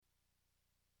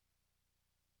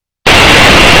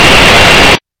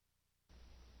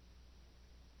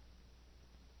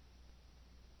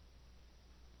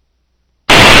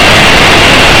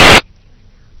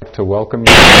like to welcome you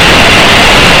to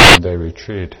the day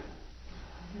retreat.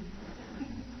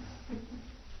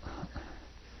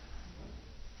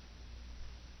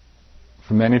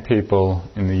 For many people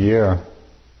in the year, a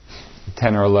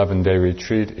 10 or 11 day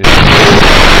retreat is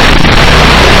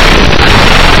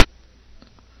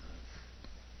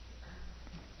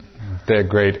their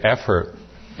great effort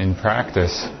in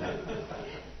practice,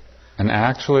 and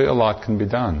actually a lot can be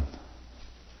done.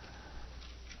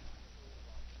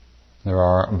 There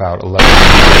are about 11.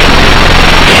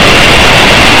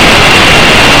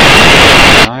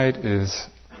 Tonight is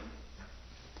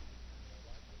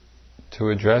to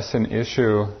address an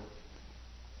issue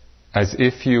as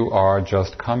if you are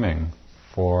just coming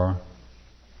for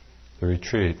the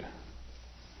retreat.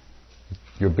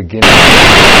 You're beginning.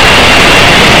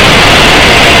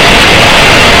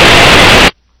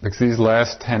 Because these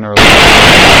last 10 or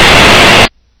 11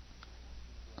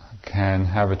 can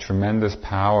have a tremendous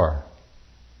power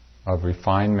of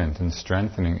refinement and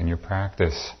strengthening in your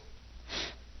practice.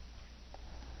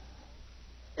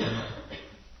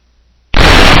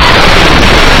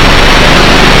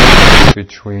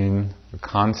 Between the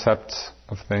concepts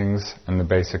of things and the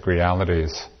basic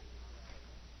realities.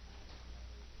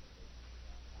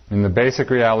 In the basic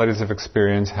realities of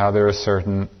experience, how there are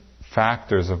certain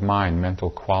factors of mind, mental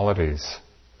qualities,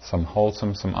 some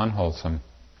wholesome, some unwholesome.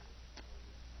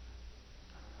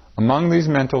 Among these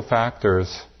mental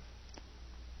factors,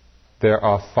 there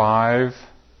are 5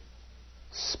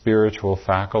 spiritual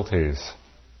faculties,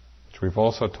 which we've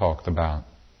also talked about.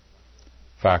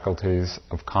 Faculties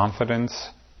of confidence,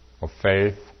 of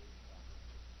faith,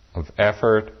 of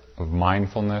effort, of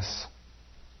mindfulness,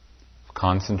 of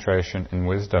concentration, and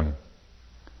wisdom.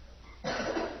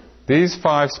 These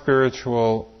 5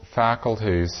 spiritual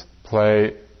faculties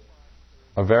play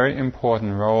a very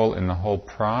important role in the whole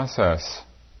process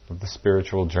of the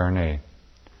spiritual journey.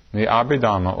 In the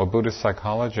Abhidhamma, or Buddhist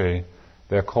psychology,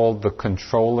 they're called the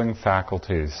controlling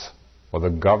faculties, or the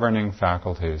governing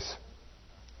faculties.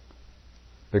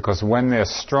 Because when they're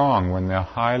strong, when they're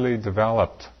highly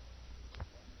developed,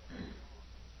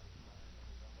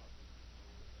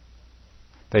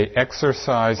 they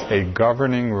exercise a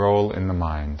governing role in the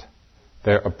mind.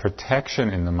 They're a protection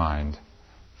in the mind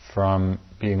from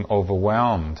being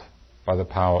overwhelmed by the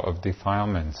power of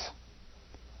defilements.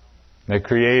 They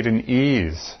create an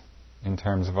ease in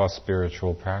terms of our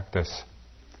spiritual practice.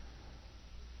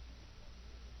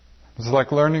 It's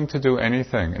like learning to do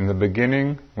anything. In the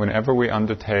beginning, whenever we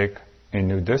undertake a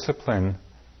new discipline,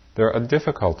 there are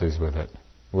difficulties with it.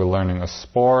 We're learning a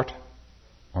sport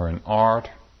or an art,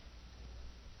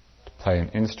 to play an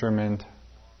instrument.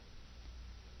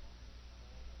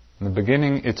 In the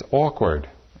beginning, it's awkward,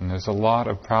 and there's a lot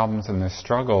of problems and there's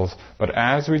struggles, but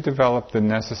as we develop the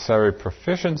necessary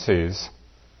proficiencies,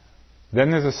 then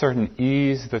there's a certain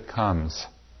ease that comes.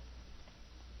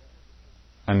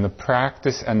 And the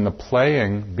practice and the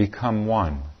playing become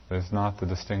one. There's not the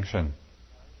distinction.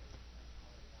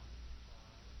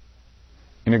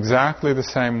 In exactly the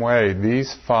same way,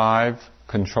 these 5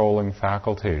 controlling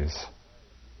faculties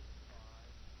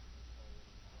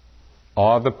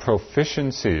are the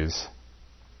proficiencies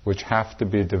which have to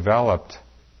be developed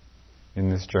in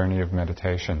this journey of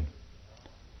meditation.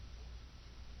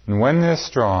 And when they're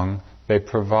strong, they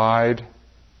provide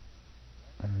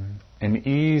an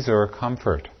ease or a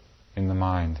comfort in the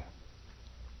mind.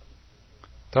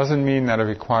 Doesn't mean that it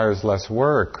requires less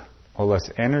work or less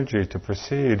energy to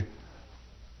proceed,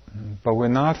 but we're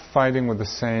not fighting with the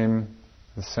same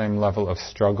level of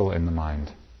struggle in the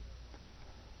mind.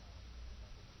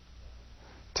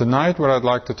 Tonight, what I'd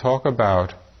like to talk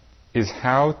about is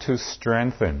how to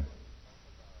strengthen,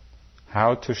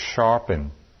 how to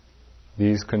sharpen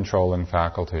these controlling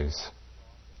faculties.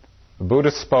 The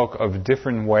Buddha spoke of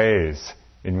different ways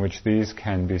in which these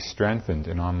can be strengthened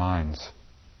in our minds.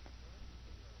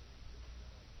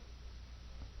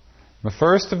 The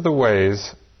first of the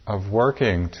ways of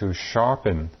working to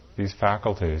sharpen these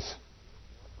faculties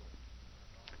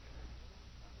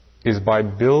is by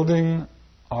building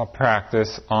our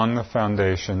practice on the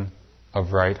foundation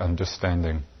of right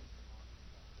understanding.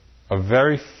 A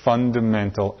very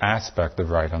fundamental aspect of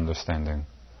right understanding,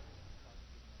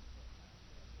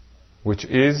 which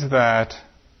is that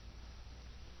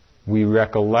we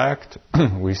recollect,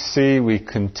 we see, we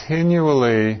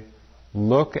continually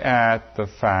look at the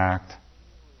fact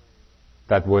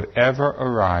that whatever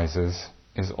arises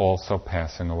is also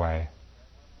passing away.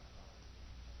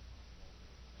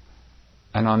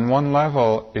 And on one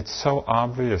level, it's so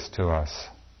obvious to us.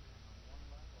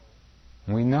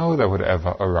 We know that whatever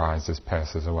arises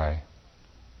passes away.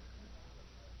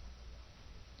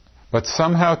 But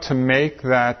somehow to make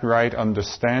that right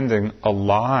understanding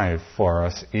alive for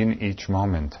us in each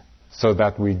moment, so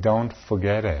that we don't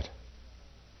forget it.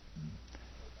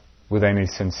 With any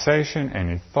sensation,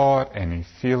 any thought, any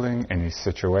feeling, any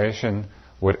situation,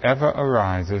 whatever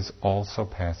arises also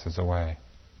passes away.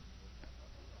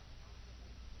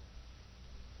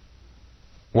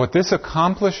 What this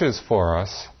accomplishes for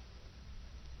us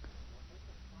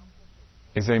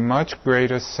is a much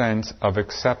greater sense of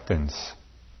acceptance,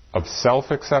 of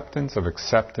self-acceptance, of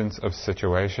acceptance of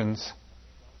situations.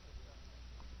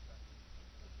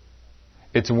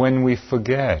 It's when we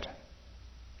forget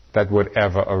that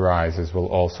whatever arises will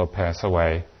also pass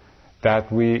away,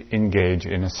 that we engage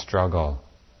in a struggle.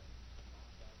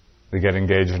 We get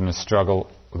engaged in a struggle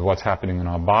with what's happening in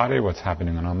our body, what's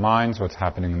happening in our minds, what's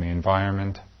happening in the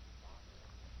environment.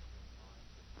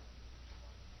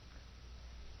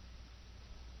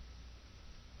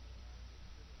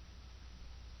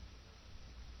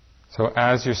 So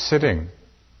as you're sitting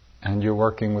and you're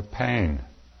working with pain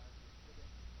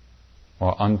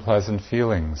or unpleasant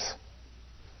feelings,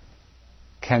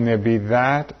 can there be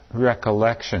that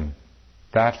recollection,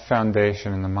 that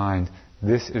foundation in the mind,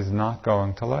 this is not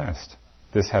going to last.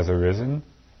 This has arisen,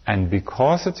 and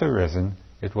because it's arisen,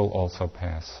 it will also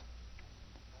pass.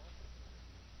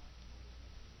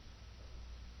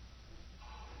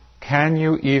 Can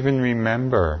you even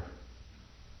remember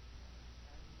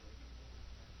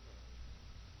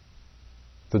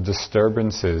the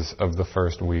disturbances of the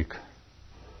first week?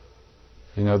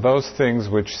 You know, those things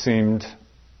which seemed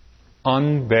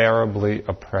unbearably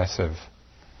oppressive.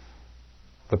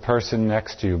 The person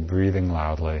next to you breathing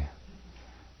loudly,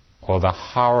 or the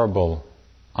horrible,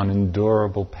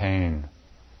 unendurable pain,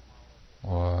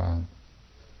 or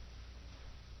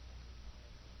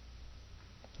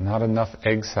not enough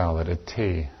egg salad at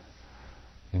tea.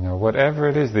 You know, whatever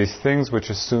it is, these things which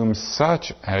assume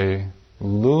such a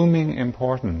looming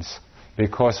importance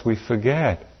because we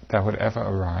forget that whatever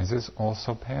arises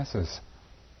also passes.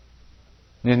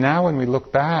 And now when we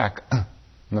look back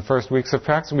in the first weeks of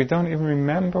practice, we don't even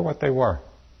remember what they were.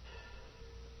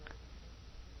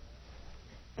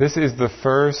 This is the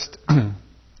first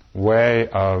way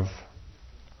of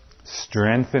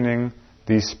strengthening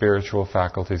these spiritual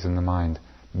faculties in the mind,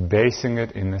 basing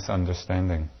it in this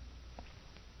understanding.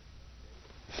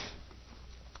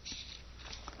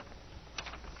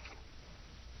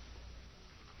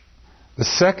 The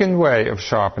second way of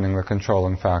sharpening the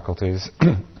controlling faculties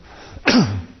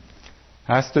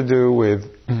has to do with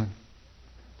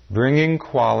bringing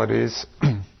qualities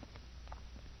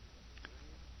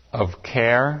of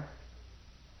care,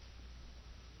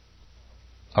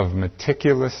 of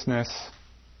meticulousness,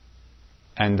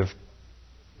 and of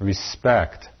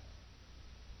respect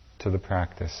to the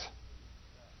practice.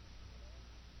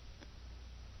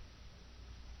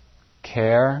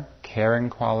 Care, caring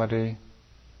quality,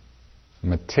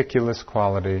 meticulous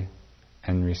quality,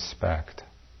 and respect.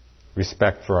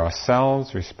 Respect for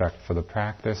ourselves, respect for the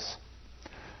practice.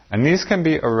 And these can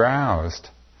be aroused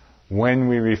when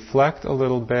we reflect a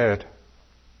little bit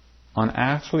on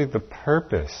actually the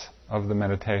purpose of the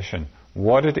meditation,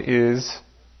 what it is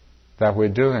that we're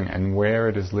doing and where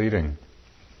it is leading.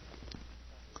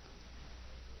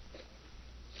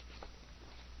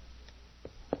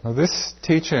 Now, this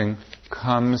teaching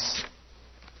comes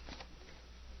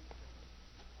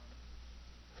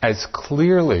as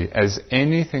clearly as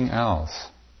anything else,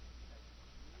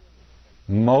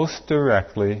 most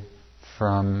directly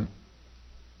from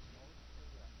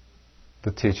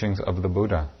the teachings of the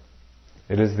Buddha.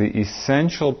 It is the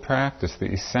essential practice,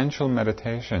 the essential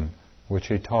meditation which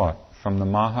he taught from the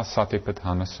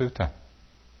Mahasatipatthana Sutta,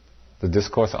 the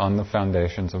discourse on the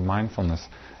foundations of mindfulness.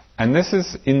 And this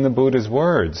is in the Buddha's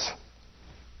words.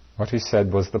 What he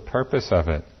said was the purpose of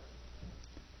it.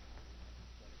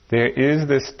 There is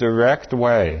this direct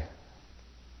way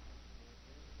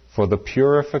for the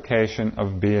purification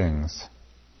of beings,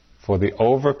 for the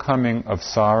overcoming of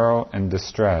sorrow and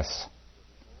distress,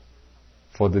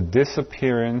 for the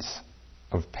disappearance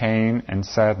of pain and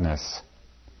sadness,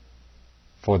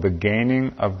 for the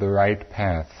gaining of the right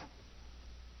path,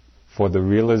 for the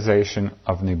realization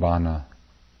of Nibbana.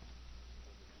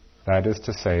 That is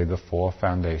to say, the four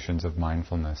foundations of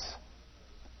mindfulness.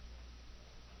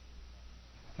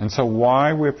 And so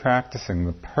why we're practicing,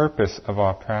 the purpose of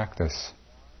our practice,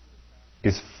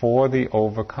 is for the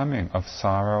overcoming of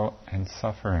sorrow and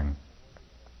suffering,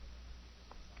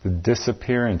 the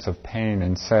disappearance of pain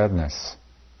and sadness,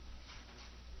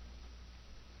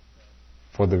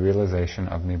 for the realization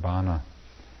of Nibbana.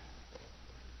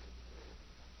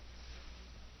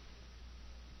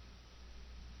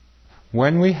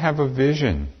 When we have a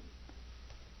vision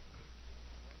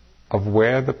of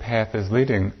where the path is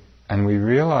leading, and we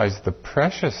realize the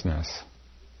preciousness.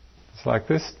 It's like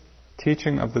this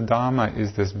teaching of the Dharma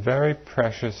is this very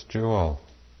precious jewel,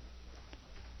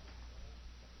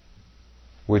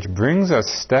 which brings us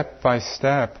step by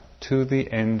step to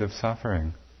the end of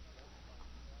suffering.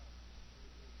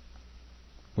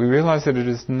 We realize that it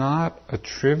is not a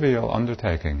trivial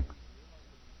undertaking.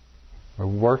 We're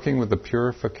working with the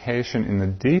purification in the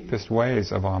deepest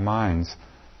ways of our minds.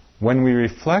 When we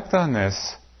reflect on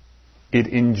this, it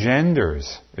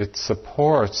engenders, it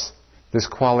supports this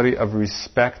quality of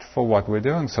respect for what we're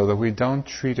doing so that we don't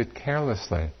treat it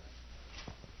carelessly.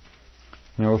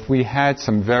 You know, if we had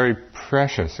some very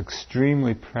precious,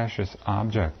 extremely precious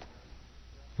object,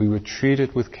 we would treat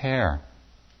it with care.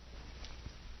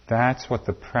 That's what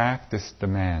the practice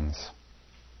demands,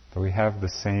 that we have the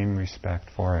same respect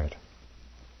for it.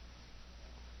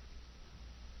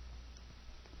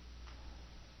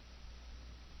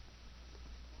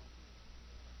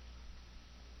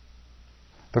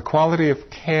 The quality of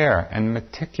care and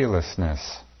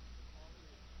meticulousness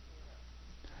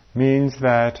means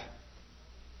that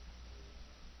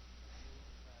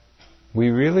we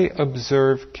really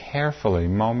observe carefully,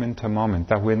 moment to moment,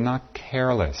 that we're not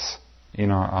careless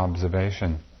in our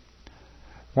observation.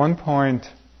 At one point,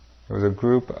 there was a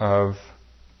group of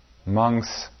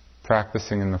monks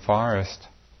practicing in the forest,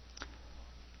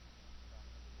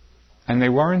 and they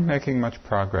weren't making much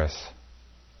progress.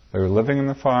 They were living in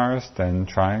the forest and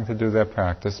trying to do their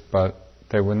practice, but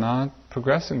they were not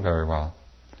progressing very well.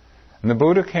 And the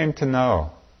Buddha came to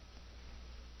know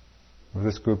of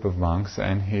this group of monks,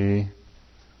 and he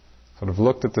sort of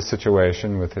looked at the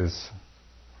situation with his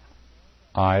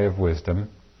eye of wisdom,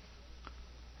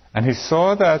 and he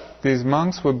saw that these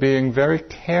monks were being very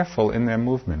careful in their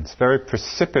movements, very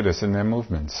precipitous in their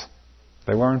movements.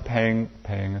 They weren't paying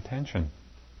attention.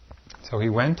 So he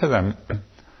went to them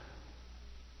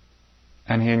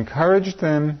and he encouraged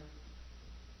them.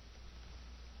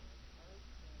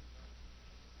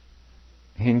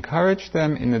 He encouraged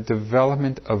them in the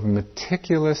development of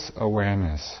meticulous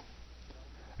awareness.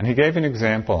 And he gave an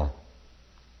example.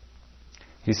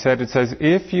 He said, it's as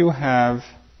if you have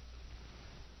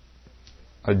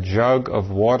a jug of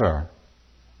water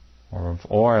or of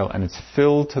oil and it's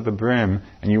filled to the brim,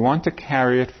 and you want to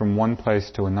carry it from one place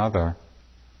to another,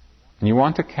 and you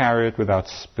want to carry it without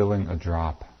spilling a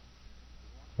drop.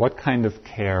 What kind of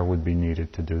care would be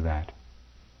needed to do that?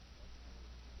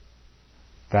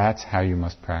 That's how you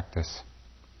must practice.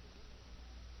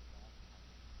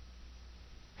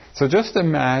 So just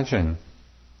imagine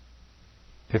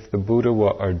if the Buddha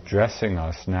were addressing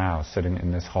us now, sitting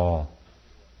in this hall,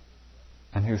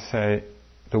 and he would say,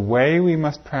 the way we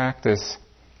must practice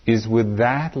is with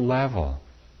that level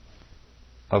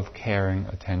of caring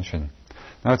attention.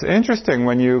 Now it's interesting,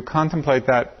 when you contemplate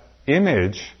that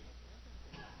image,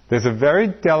 there's a very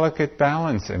delicate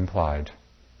balance implied.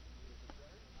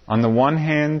 On the one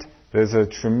hand, there's a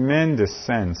tremendous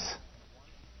sense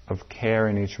of care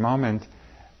in each moment,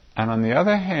 and on the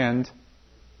other hand,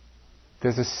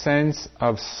 there's a sense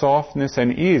of softness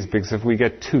and ease, because if we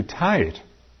get too tight,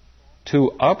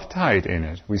 too uptight in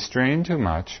it, we strain too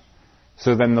much,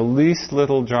 so then the least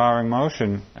little jarring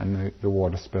motion and the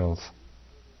water spills.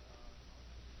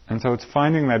 And so it's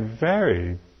finding that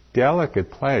very delicate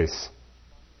place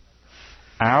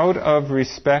out of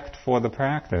respect for the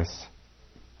practice,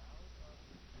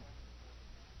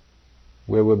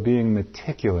 where we're being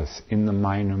meticulous in the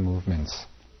minor movements,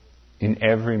 in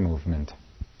every movement.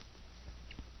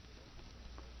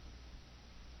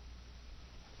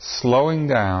 Slowing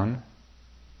down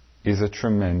is a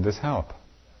tremendous help.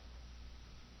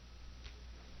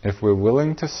 If we're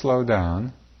willing to slow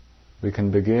down, we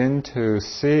can begin to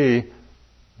see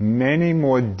many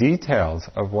more details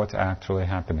of what's actually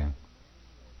happening.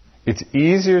 It's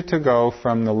easier to go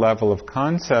from the level of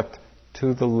concept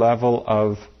to the level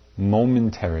of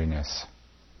momentariness.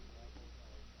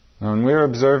 Now, when we're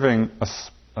observing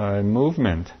a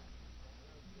movement,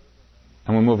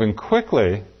 and we're moving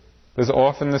quickly, there's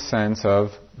often the sense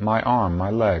of my arm, my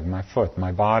leg, my foot,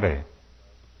 my body.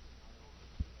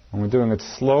 When we're doing it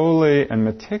slowly and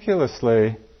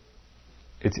meticulously,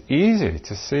 it's easy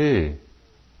to see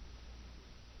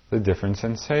the different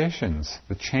sensations,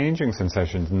 the changing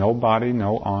sensations. No body,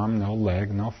 no arm, no leg,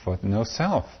 no foot, no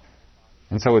self.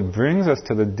 And so it brings us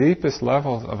to the deepest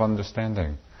levels of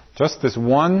understanding. Just this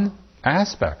one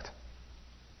aspect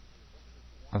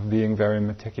of being very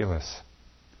meticulous.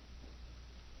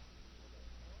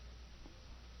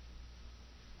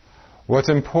 What's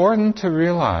important to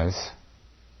realize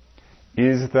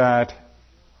is that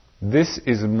this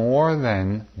is more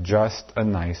than just a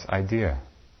nice idea.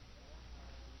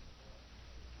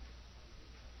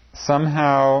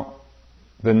 somehow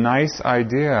the nice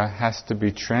idea has to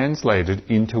be translated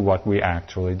into what we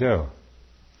actually do.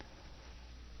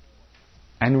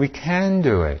 And we can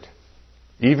do it,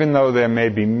 even though there may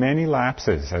be many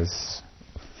lapses, as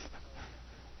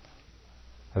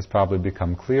has probably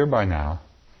become clear by now.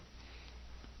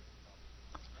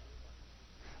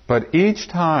 But each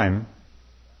time,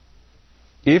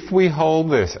 if we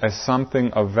hold this as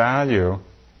something of value,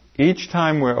 each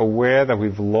time we're aware that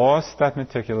we've lost that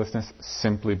meticulousness,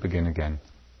 simply begin again.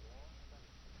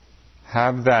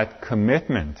 Have that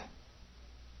commitment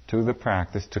to the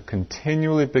practice to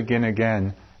continually begin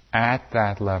again at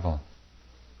that level.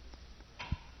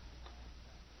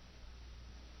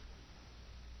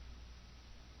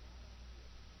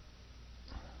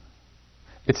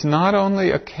 It's not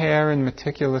only a care and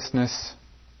meticulousness,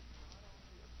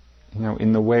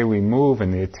 in the way we move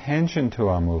and the attention to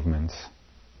our movements.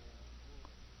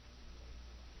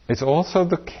 It's also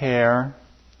the care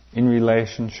in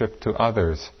relationship to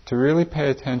others, to really pay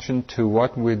attention to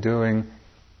what we're doing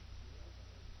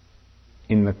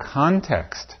in the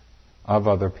context of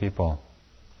other people.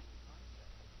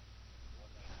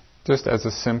 Just as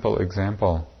a simple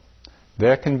example,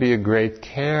 there can be a great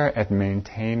care at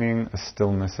maintaining a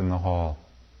stillness in the hall.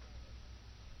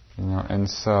 And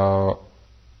so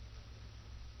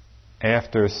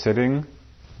after sitting,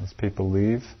 as people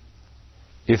leave,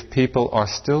 if people are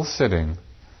still sitting,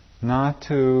 not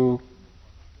to,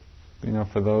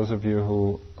 for those of you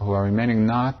who are remaining,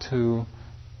 not to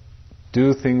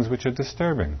do things which are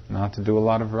disturbing, not to do a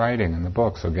lot of writing in the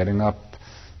books or getting up,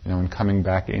 and coming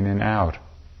back in and out.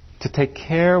 To take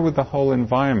care with the whole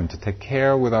environment, to take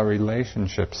care with our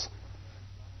relationships,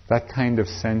 that kind of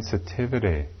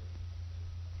sensitivity.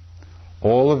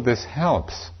 All of this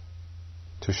helps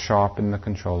to sharpen the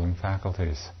controlling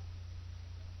faculties.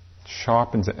 It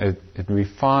sharpens, it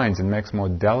refines and makes more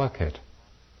delicate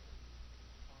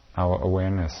our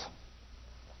awareness.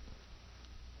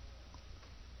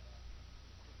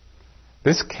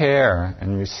 This care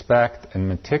and respect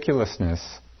and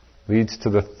meticulousness leads to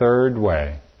the third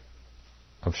way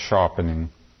of sharpening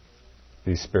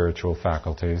these spiritual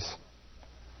faculties,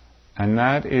 and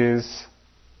that is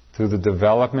through the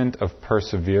development of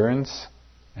perseverance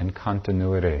and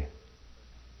continuity.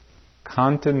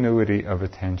 Continuity of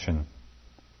attention.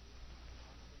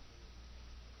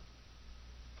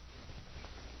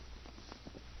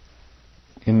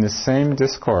 In the same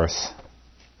discourse,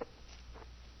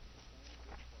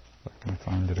 if I can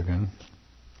find it again.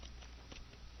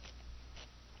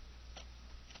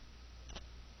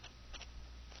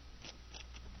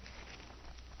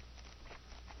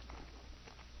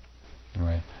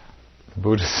 Anyway, the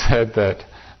Buddha said that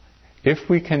if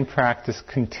we can practice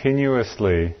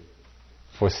continuously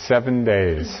for 7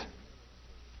 days,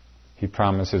 he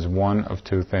promises one of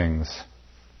two things: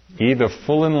 either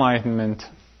full enlightenment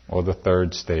or the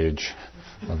third stage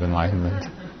of enlightenment.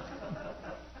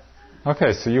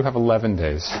 Okay, so you have 11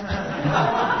 days.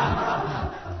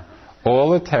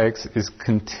 All it takes is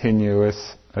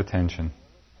continuous attention.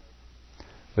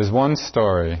 There's one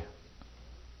story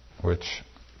which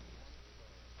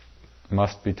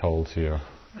must be told to you.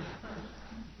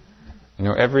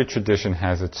 Every tradition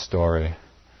has its story.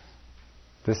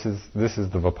 This is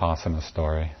the Vipassana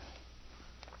story.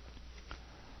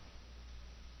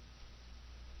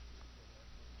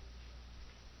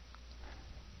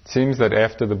 It seems that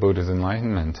after the Buddha's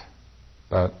enlightenment,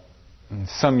 but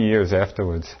some years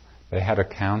afterwards, they had a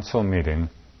council meeting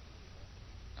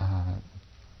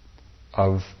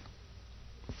of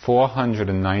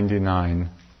 499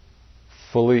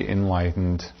 fully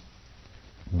enlightened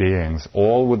beings,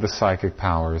 all with the psychic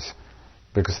powers,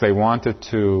 because they wanted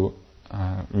to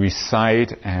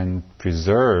recite and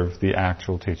preserve the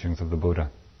actual teachings of the Buddha.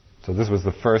 So this was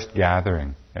the first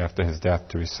gathering after his death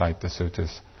to recite the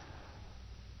suttas.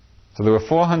 So there were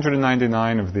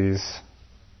 499 of these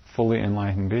fully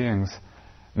enlightened beings,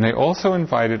 and they also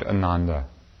invited Ananda,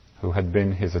 who had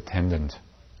been his attendant.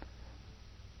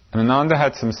 And Ananda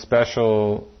had some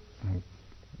special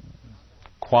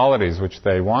qualities which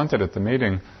they wanted at the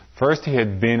meeting. First, he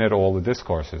had been at all the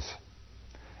discourses,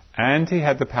 and he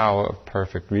had the power of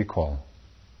perfect recall.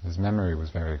 His memory was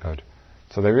very good.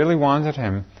 So they really wanted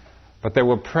him, but they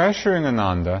were pressuring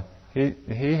Ananda.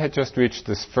 He had just reached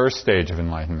this first stage of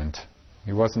enlightenment.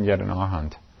 He wasn't yet an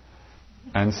arhat.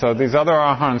 And so these other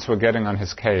arhats were getting on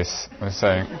his case. They're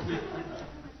saying,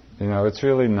 it's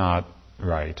really not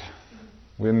right.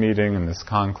 We're meeting in this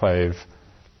conclave.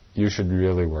 You should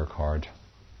really work hard.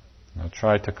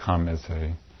 Try to come as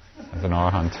an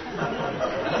arhat.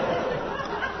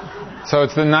 So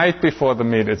it's the night before the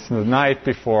meet. It's the night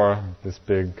before this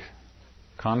big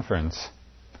conference.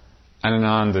 And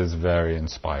Ananda is very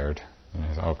inspired. And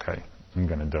he's, okay, I'm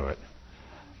going to do it.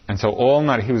 And so all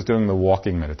night he was doing the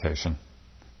walking meditation.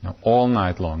 All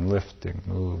night long, lifting,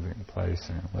 moving,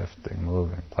 placing, lifting,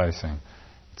 moving, placing.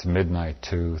 It's midnight,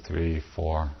 2, 3,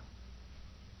 4,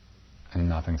 and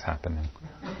nothing's happening.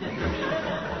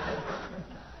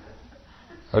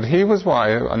 But he was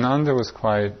wise. Ananda was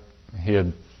he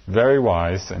had very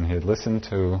wise, and he had listened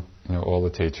to all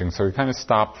the teachings. So he kind of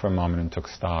stopped for a moment and took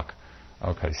stock.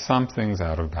 Okay, something's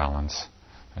out of balance.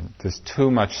 And there's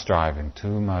too much striving,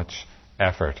 too much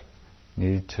effort.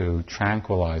 Need to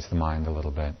tranquilize the mind a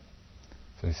little bit.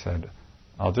 So he said,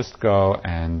 I'll just go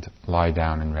and lie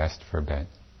down and rest for a bit.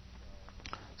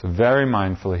 So very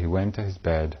mindfully he went to his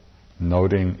bed,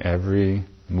 noting every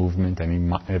movement,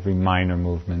 every minor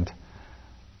movement.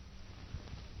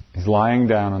 He's lying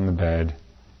down on the bed,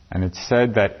 and it's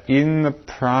said that in the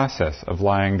process of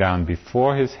lying down,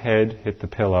 before his head hit the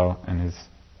pillow and his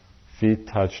feet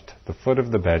touched the foot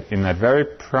of the bed, in that very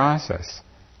process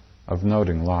of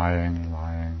noting, lying,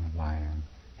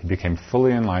 he became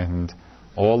fully enlightened.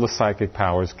 All the psychic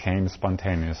powers came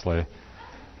spontaneously.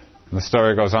 And the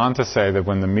story goes on to say that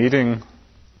when the meeting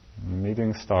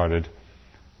started,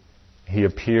 he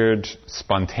appeared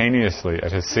spontaneously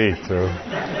at his seat through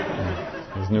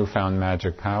his newfound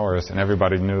magic powers, and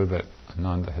everybody knew that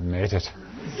Ananda had made it.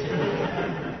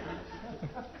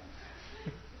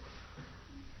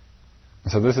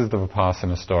 So this is the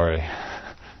Vipassana story.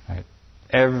 Right?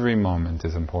 Every moment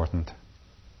is important.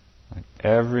 Right?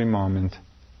 Every moment,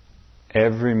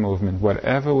 every movement,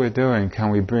 whatever we're doing,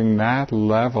 can we bring that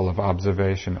level of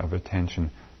observation, of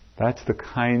attention? That's the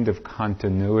kind of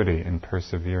continuity and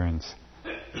perseverance.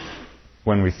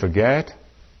 When we forget,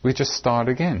 we just start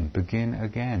again, begin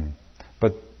again.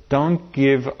 But don't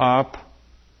give up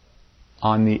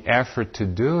on the effort to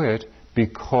do it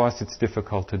because it's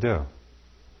difficult to do.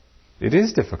 It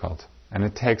is difficult, and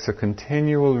it takes a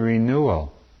continual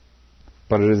renewal.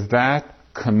 But it is that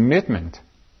commitment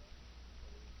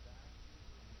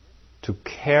to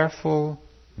careful,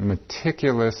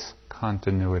 meticulous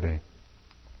continuity.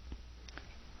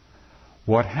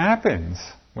 What happens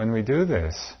when we do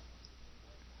this?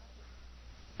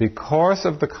 Because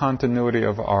of the continuity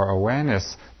of our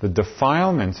awareness, the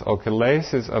defilements or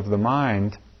kilesas of the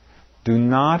mind do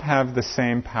not have the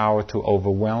same power to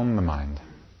overwhelm the mind.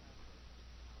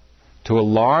 To a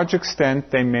large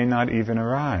extent, they may not even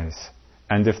arise.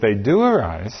 And if they do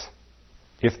arise,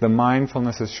 if the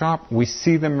mindfulness is sharp, we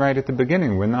see them right at the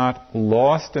beginning. We're not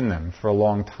lost in them for a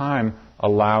long time,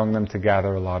 allowing them to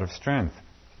gather a lot of strength.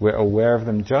 We're aware of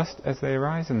them just as they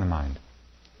arise in the mind.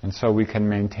 And so we can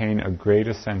maintain a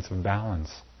greater sense of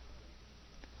balance.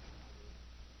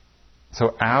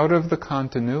 So out of the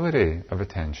continuity of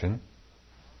attention,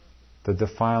 the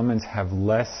defilements have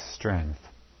less strength.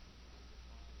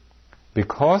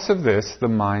 Because of this, the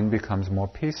mind becomes more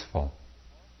peaceful.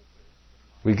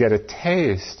 We get a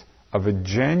taste of a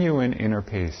genuine inner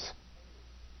peace,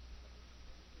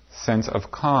 sense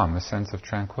of calm, a sense of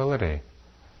tranquility.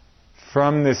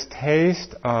 From this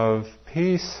taste of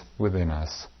peace within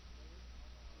us,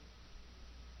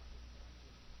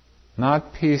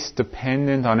 not peace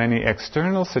dependent on any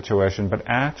external situation, but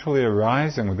actually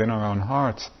arising within our own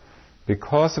hearts,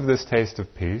 because of this taste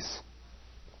of peace,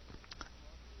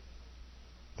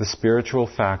 the spiritual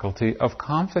faculty of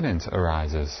confidence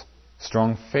arises.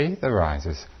 Strong faith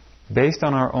arises, based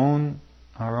on our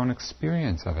own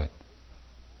experience of it.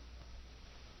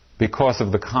 Because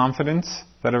of the confidence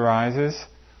that arises,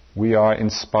 we are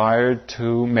inspired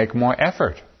to make more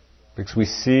effort, because we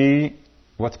see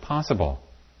what's possible.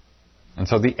 And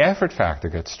so the effort factor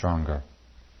gets stronger.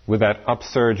 With that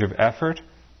upsurge of effort,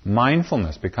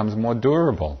 mindfulness becomes more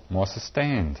durable, more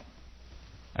sustained.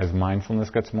 As mindfulness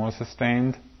gets more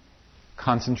sustained,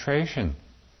 concentration,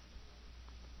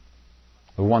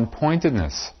 the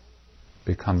one-pointedness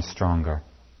becomes stronger.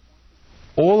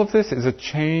 All of this is a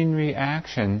chain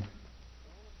reaction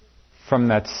from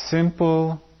that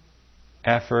simple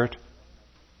effort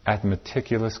at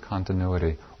meticulous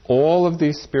continuity. All of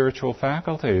these spiritual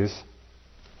faculties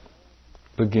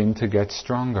begin to get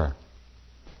stronger.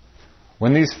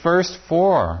 When these first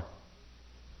four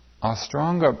are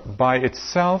stronger, by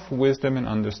itself wisdom and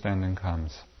understanding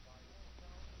comes.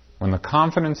 When the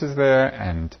confidence is there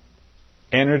and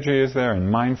energy is there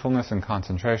and mindfulness and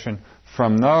concentration,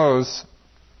 from those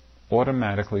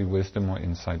automatically wisdom or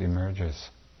insight emerges.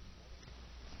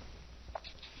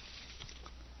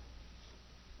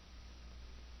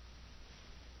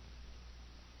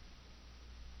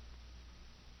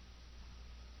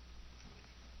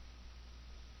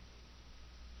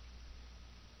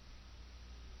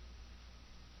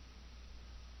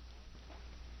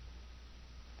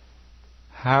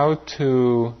 how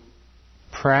to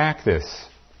practice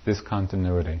this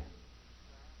continuity.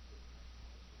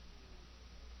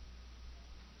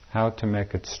 How to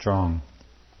make it strong.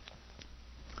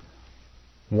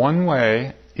 One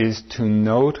way is to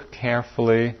note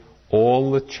carefully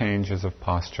all the changes of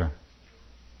posture.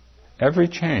 Every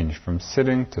change from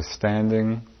sitting to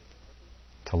standing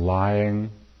to lying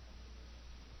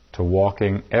to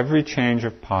walking, every change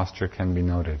of posture can be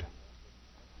noted.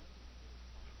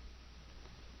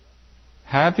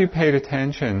 Have you paid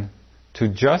attention to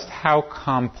just how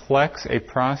complex a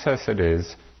process it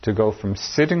is to go from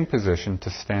sitting position to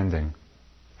standing?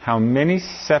 How many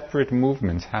separate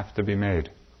movements have to be made?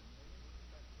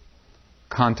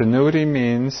 Continuity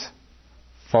means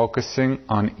focusing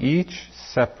on each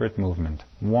separate movement,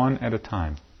 one at a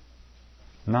time.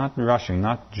 Not rushing,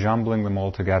 not jumbling them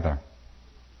all together.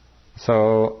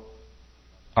 So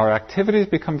our activities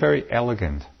become very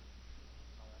elegant.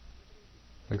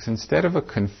 Because instead of a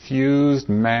confused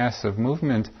mass of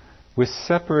movement, we're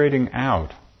separating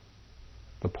out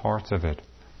the parts of it.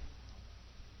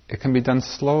 It can be done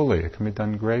slowly, it can be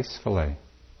done gracefully.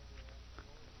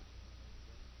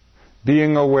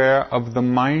 Being aware of the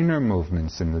minor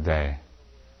movements in the day.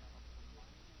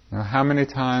 Now, how many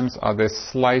times are there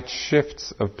slight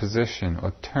shifts of position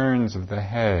or turns of the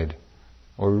head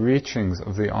or reachings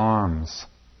of the arms?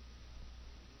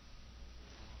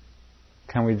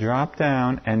 Can we drop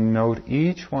down and note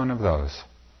each one of those?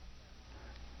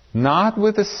 Not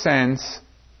with a sense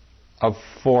of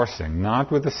forcing,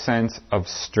 not with a sense of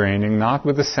straining, not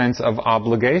with a sense of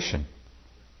obligation.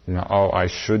 I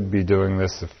should be doing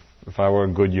this. If I were a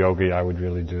good yogi, I would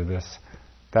really do this.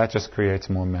 That just creates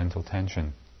more mental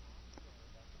tension.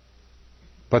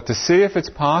 But to see if it's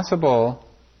possible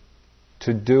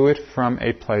to do it from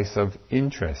a place of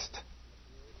interest,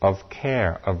 of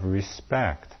care, of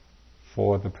respect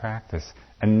for the practice.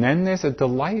 And then there's a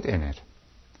delight in it.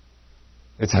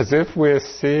 It's as if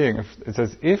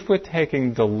we're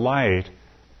taking delight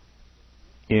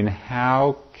in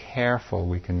how careful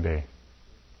we can be.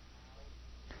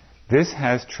 This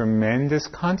has tremendous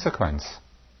consequence.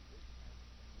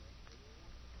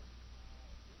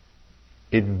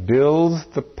 It builds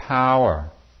the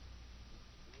power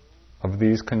of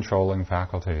these controlling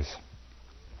faculties.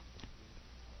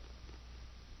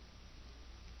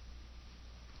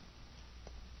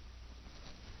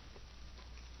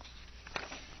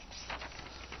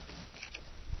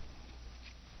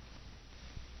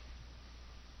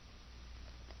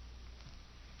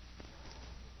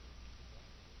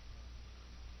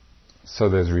 So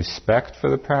there's respect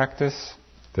for the practice,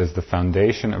 there's the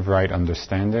foundation of right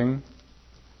understanding,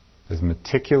 there's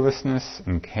meticulousness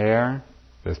and care,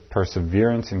 there's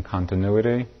perseverance and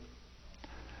continuity.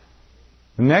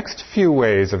 The next few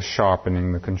ways of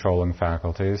sharpening the controlling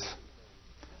faculties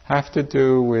have to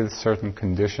do with certain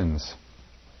conditions.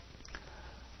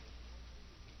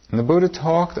 And the Buddha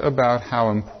talked about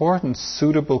how important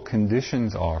suitable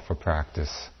conditions are for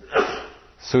practice.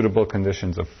 Suitable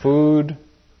conditions of food,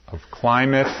 of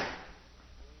climate,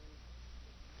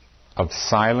 of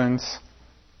silence.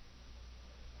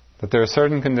 That there are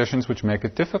certain conditions which make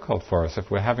it difficult for us. If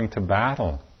we're having to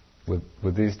battle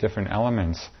with these different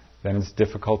elements, then it's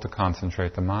difficult to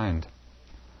concentrate the mind.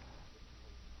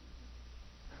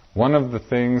 One of the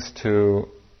things to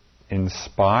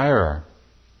inspire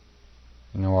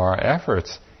our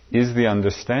efforts is the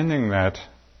understanding that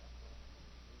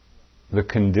the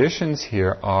conditions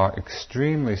here are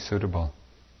extremely suitable.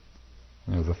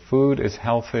 The food is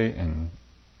healthy and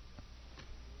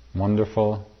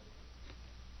wonderful.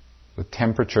 The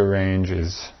temperature range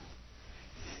is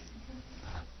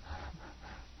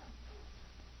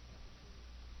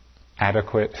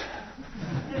adequate.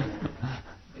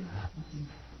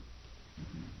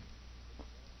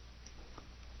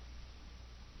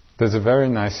 There's a very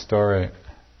nice story.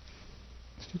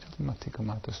 Did you tell the Matika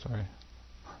Mata story?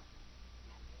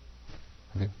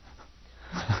 Have you?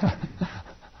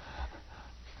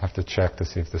 I have to check to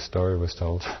see if the story was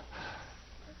told.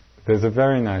 There's a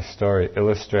very nice story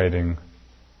illustrating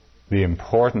the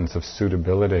importance of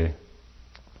suitability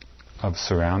of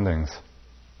surroundings.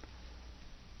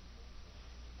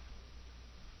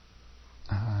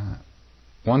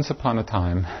 Once upon a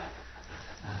time,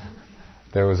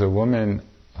 there was a woman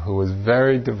who was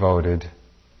very devoted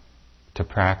to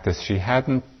practice. She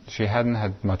hadn't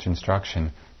had much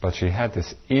instruction, but she had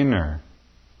this inner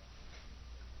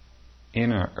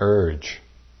urge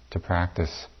to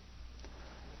practice.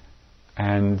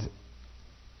 And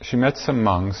she met some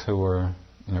monks who were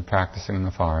practicing in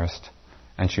the forest,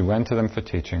 and she went to them for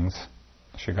teachings.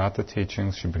 She got the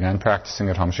teachings, she began practicing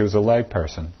at home. She was a lay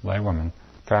woman,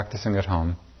 practicing at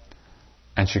home,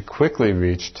 and she quickly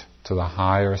reached to the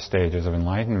higher stages of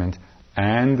enlightenment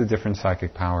and the different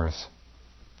psychic powers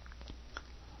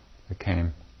that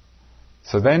came.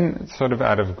 So then, sort of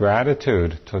out of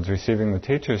gratitude towards receiving the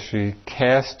teachers, she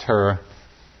cast her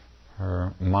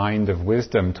mind of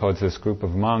wisdom towards this group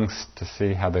of monks to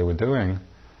see how they were doing.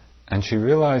 And she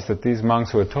realized that these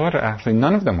monks who had taught her, actually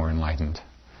none of them were enlightened.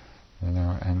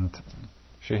 And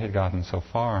she had gotten so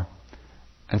far.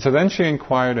 And so then she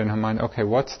inquired in her mind, okay,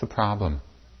 what's the problem?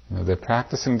 They're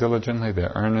practicing diligently,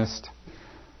 they're earnest.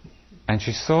 And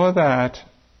she saw that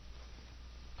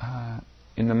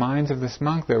in the minds of this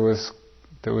monk there was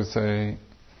a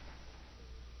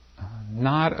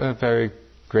not a very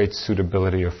great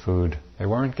suitability of food. They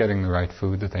weren't getting the right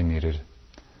food that they needed.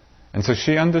 And so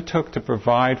she undertook to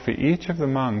provide for each of the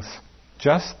monks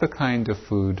just the kind of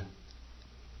food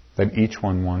that each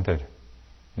one wanted.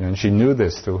 And she knew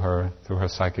this through her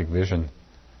psychic vision.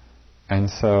 And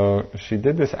so she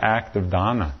did this act of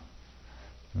dana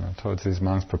towards these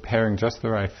monks, preparing just the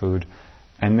right food.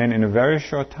 And then in a very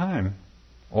short time,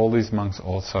 all these monks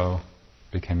also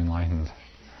became enlightened.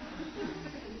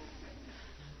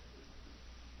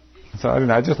 So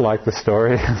I just like the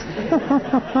story.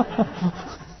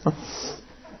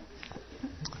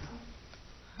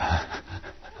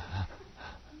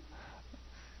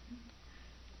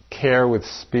 Care with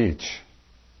speech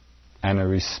and a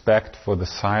respect for the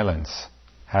silence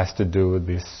has to do with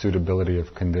the suitability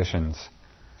of conditions.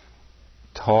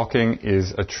 Talking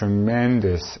is a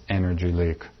tremendous energy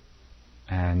leak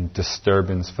and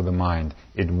disturbance for the mind.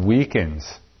 It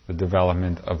weakens the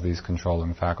development of these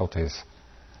controlling faculties.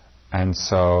 And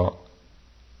so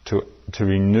to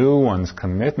renew one's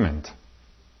commitment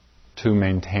to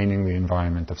maintaining the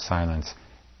environment of silence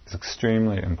is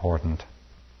extremely important.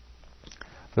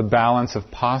 The balance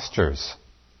of postures,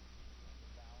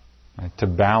 right? To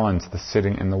balance the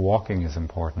sitting and the walking is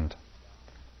important.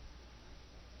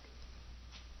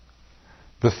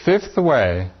 The fifth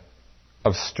way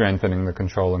of strengthening the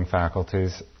controlling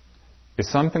faculties is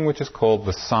something which is called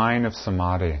the sign of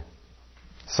samadhi.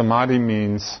 Samadhi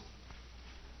means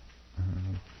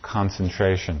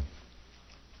concentration.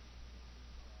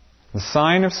 The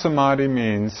sign of samadhi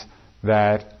means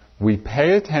that we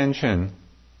pay attention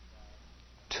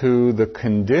to the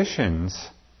conditions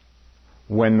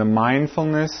when the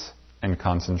mindfulness and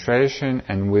concentration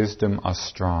and wisdom are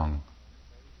strong.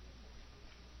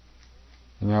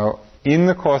 In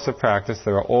the course of practice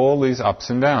there are all these ups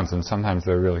and downs, and sometimes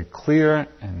they're really clear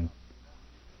and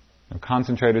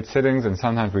concentrated sittings, and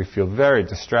sometimes we feel very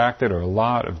distracted or a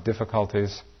lot of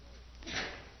difficulties.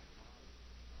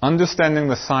 Understanding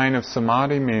the sign of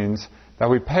samadhi means that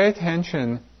we pay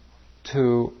attention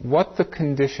to what the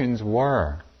conditions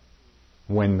were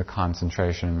when the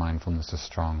concentration and mindfulness is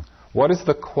strong. What is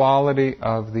the quality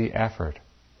of the effort?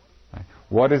 Right?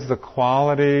 What is the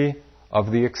quality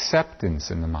of the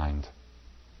acceptance in the mind?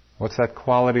 What's that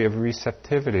quality of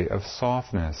receptivity, of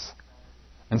softness?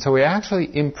 And so we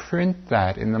actually imprint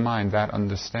that in the mind, that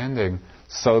understanding,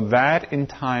 so that in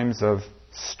times of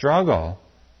struggle,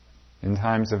 in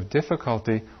times of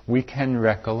difficulty, we can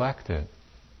recollect it.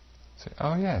 Say,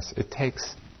 oh yes, it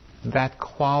takes that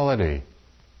quality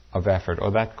of effort,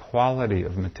 or that quality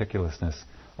of meticulousness,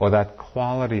 or that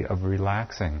quality of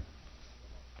relaxing.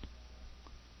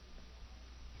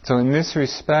 So in this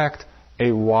respect,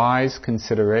 a wise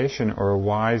consideration or a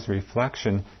wise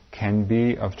reflection can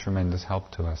be of tremendous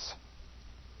help to us.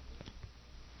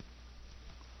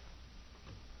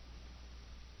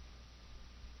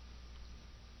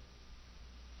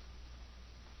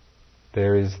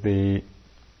 There is the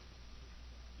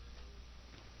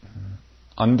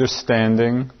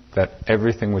understanding that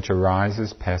everything which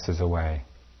arises passes away.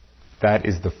 That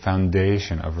is the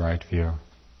foundation of right view.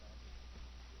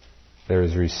 There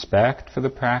is respect for the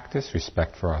practice,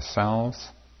 respect for ourselves.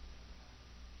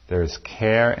 There is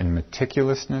care and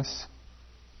meticulousness.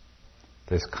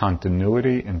 There's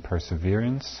continuity and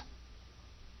perseverance.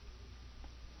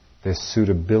 There's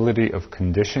suitability of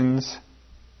conditions.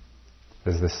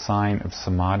 There's the sign of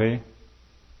samadhi.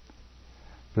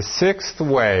 The sixth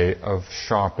way of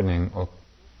sharpening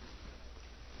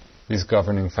these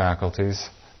governing faculties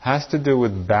has to do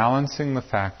with balancing the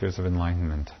factors of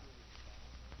enlightenment.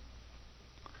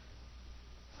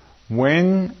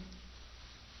 When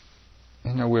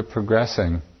we're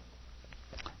progressing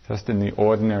just in the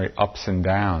ordinary ups and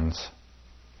downs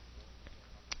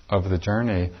of the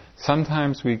journey,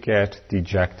 sometimes we get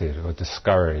dejected or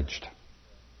discouraged.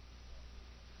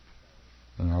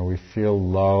 We feel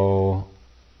low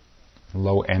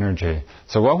energy.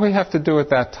 So what we have to do at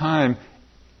that time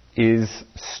is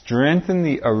strengthen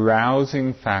the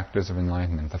arousing factors of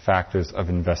enlightenment, the factors of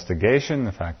investigation,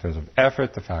 the factors of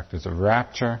effort, the factors of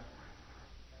rapture.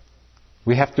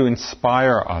 We have to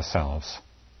inspire ourselves.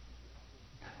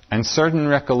 And certain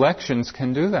recollections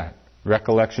can do that.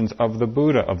 Recollections of the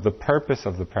Buddha, of the purpose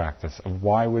of the practice, of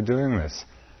why we're doing this.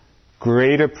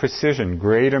 Greater precision,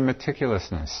 greater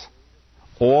meticulousness.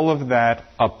 All of that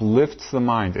uplifts the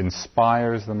mind,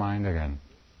 inspires the mind again.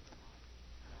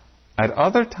 At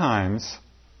other times,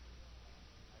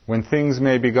 when things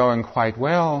may be going quite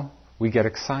well, we get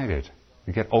excited.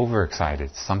 We get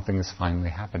overexcited. Something is finally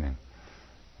happening.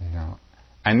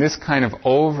 And this kind of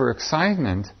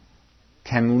overexcitement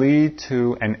can lead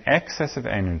to an excess of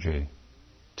energy,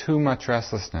 too much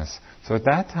restlessness. So at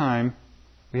that time,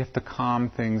 we have to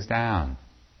calm things down.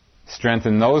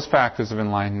 Strengthen those factors of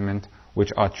enlightenment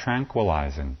which are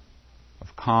tranquilizing,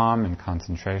 of calm and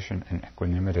concentration and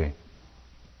equanimity.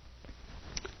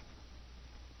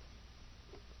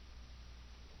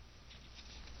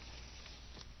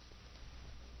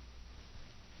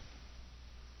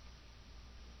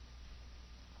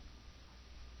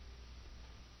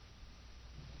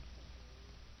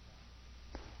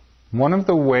 One of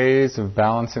the ways of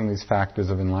balancing these factors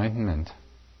of enlightenment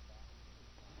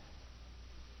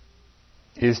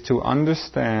is to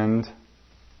understand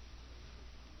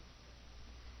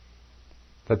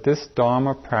that this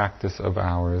Dharma practice of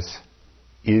ours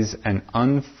is an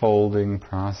unfolding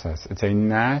process. It's a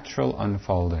natural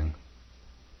unfolding.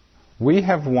 We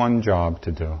have one job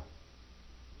to do,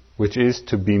 which is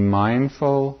to be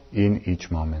mindful in each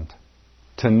moment,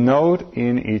 to note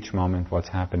in each moment what's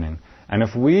happening. And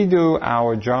if we do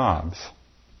our jobs,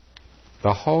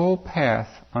 the whole path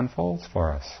unfolds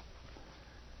for us.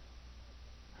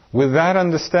 With that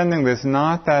understanding, there's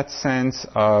not that sense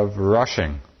of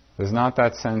rushing. There's not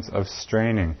that sense of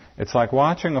straining. It's like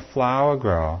watching a flower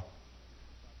grow.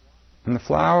 And the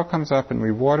flower comes up and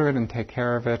we water it and take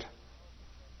care of it,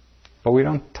 but we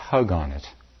don't tug on it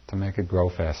to make it grow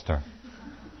faster.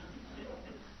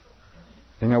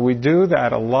 We do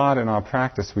that a lot in our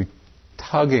practice. We're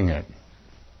tugging it.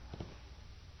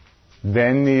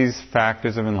 Then these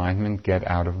factors of enlightenment get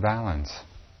out of balance.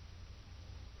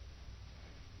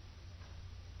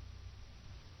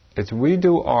 It's we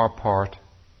do our part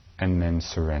and then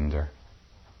surrender.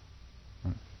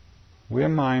 We're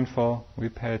mindful, we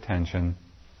pay attention,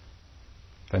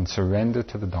 then surrender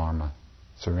to the Dharma,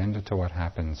 surrender to what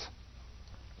happens.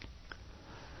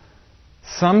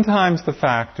 Sometimes the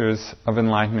factors of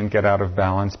enlightenment get out of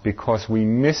balance because we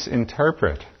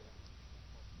misinterpret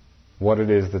what it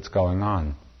is that's going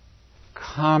on.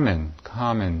 Common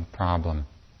problem.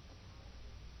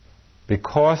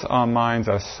 Because our minds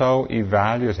are so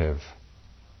evaluative,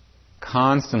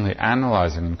 constantly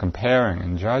analyzing and comparing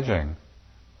and judging,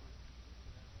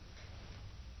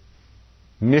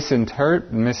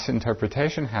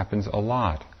 misinterpretation happens a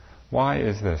lot. Why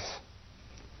is this?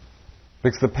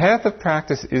 Because the path of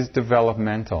practice is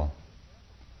developmental.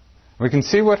 We can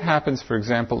see what happens, for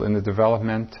example, in the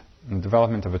development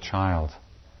of a child.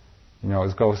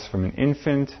 It goes from an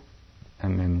infant,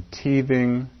 and then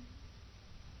teething,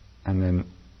 and then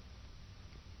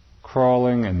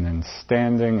crawling, and then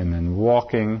standing, and then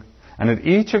walking. And at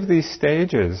each of these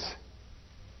stages,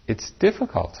 it's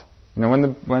difficult. When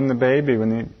the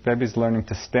baby's learning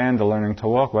to stand or learning to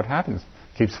walk, what happens?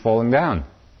 It keeps falling down.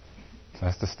 So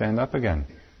it has to stand up again.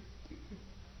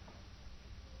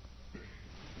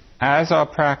 As our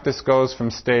practice goes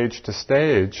from stage to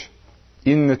stage,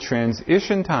 in the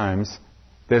transition times,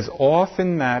 there's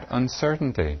often that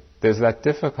uncertainty. There's that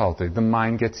difficulty. The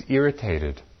mind gets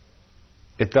irritated.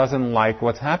 It doesn't like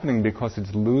what's happening because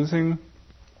it's losing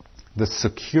the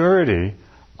security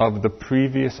of the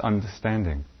previous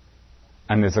understanding.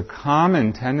 And there's a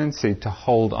common tendency to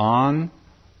hold on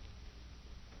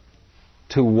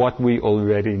to what we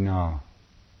already know,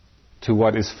 to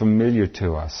what is familiar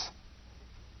to us.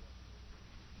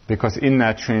 Because in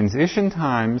that transition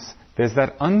times, there's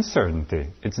that uncertainty.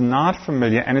 It's not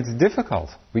familiar and it's difficult.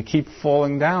 We keep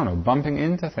falling down or bumping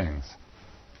into things.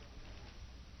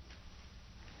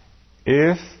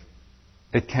 If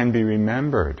it can be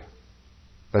remembered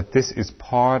that this is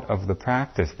part of the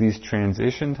practice, these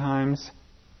transition times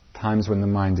when the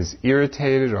mind is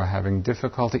irritated or having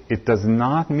difficulty, it does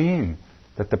not mean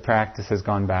that the practice has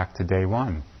gone back to day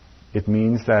one. It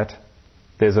means that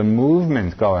there's a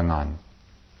movement going on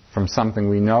from something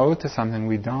we know to something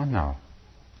we don't know.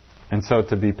 And so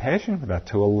to be patient with that,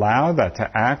 to allow that,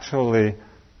 to actually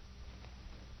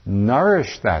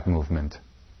nourish that movement,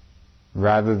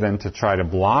 rather than to try to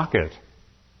block it,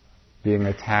 being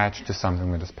attached to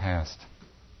something that is past.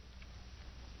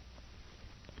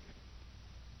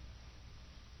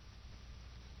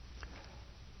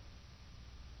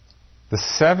 The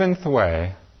seventh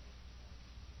way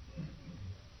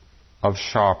of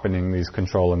sharpening these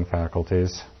controlling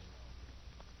faculties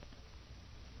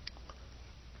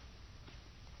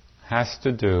has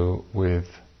to do with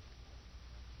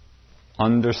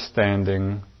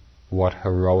understanding what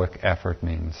heroic effort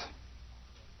means.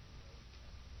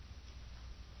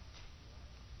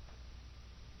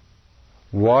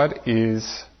 What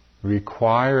is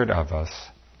required of us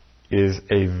is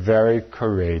a very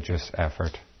courageous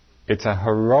effort. It's a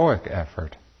heroic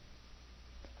effort.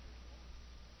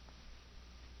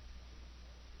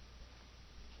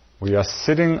 We are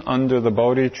sitting under the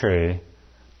Bodhi tree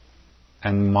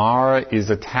and Mara is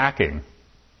attacking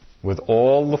with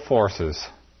all the forces,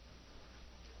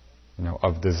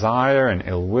 of desire and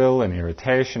ill will and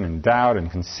irritation and doubt and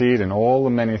conceit and all the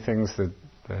many things that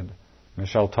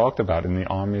Michelle talked about in the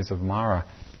armies of Mara.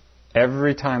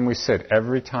 Every time we sit,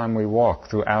 every time we walk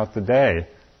throughout the day,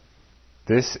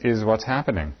 this is what's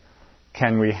happening.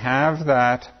 Can we have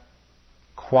that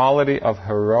quality of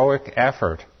heroic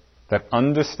effort that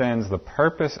understands the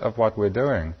purpose of what we're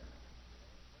doing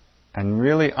and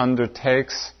really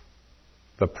undertakes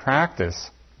the practice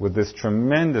with this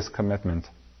tremendous commitment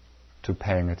to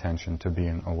paying attention, to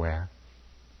being aware?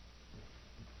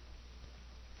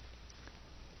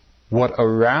 What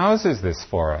arouses this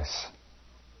for us,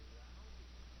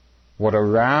 what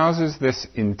arouses this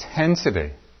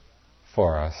intensity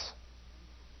for us,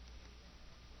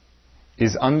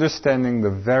 is understanding the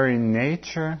very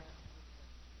nature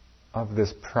of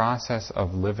this process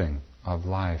of living, of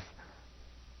life.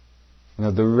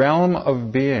 The realm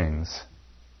of beings,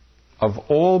 of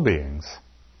all beings,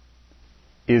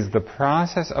 is the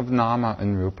process of nama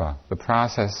and rupa, the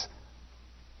process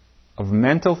of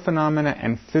mental phenomena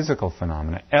and physical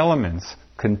phenomena, elements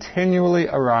continually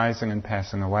arising and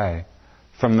passing away.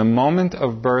 From the moment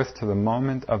of birth to the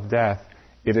moment of death,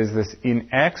 it is this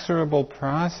inexorable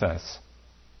process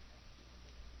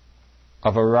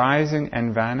of arising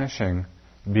and vanishing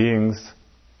beings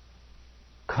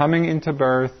coming into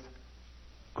birth,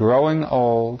 growing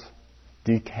old,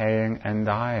 decaying and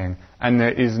dying. And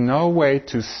there is no way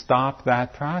to stop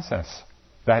that process.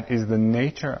 That is the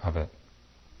nature of it.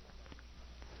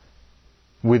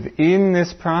 Within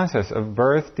this process of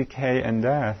birth, decay, and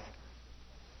death,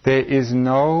 there is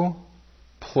no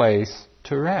place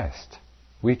to rest.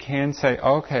 We can't say,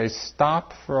 okay,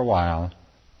 stop for a while.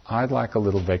 I'd like a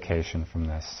little vacation from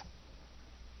this.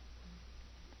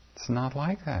 It's not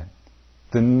like that.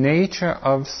 The nature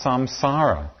of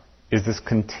samsara is this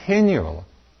continual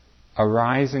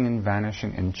arising and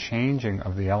vanishing and changing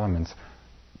of the elements,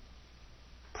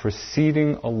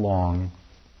 proceeding along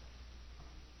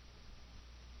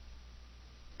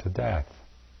to death.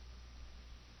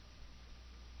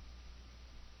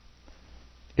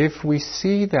 If we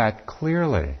see that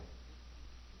clearly,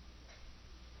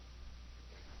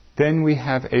 then we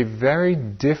have a very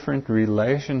different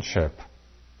relationship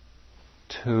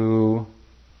to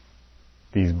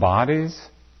these bodies,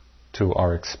 to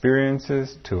our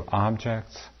experiences, to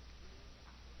objects.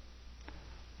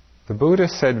 The Buddha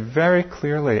said very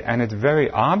clearly, and it's very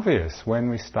obvious when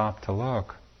we stop to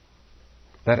look,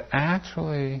 that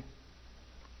actually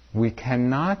we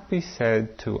cannot be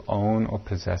said to own or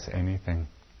possess anything.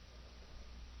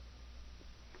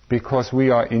 Because we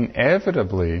are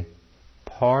inevitably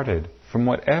parted from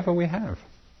whatever we have.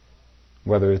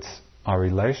 Whether it's our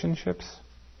relationships,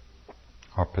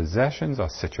 our possessions, our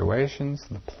situations,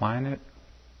 the planet.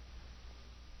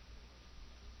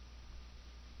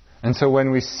 And so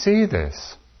when we see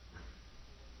this,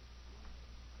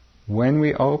 when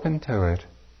we open to it,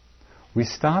 we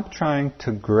stop trying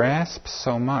to grasp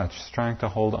so much, trying to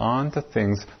hold on to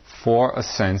things for a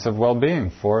sense of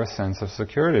well-being, for a sense of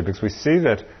security. Because we see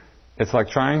that it's like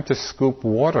trying to scoop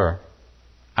water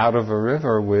out of a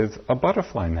river with a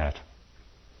butterfly net.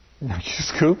 You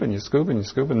scoop and you scoop and you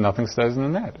scoop and nothing stays in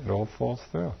the net. It all falls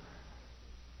through.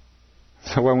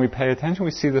 So when we pay attention,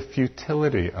 we see the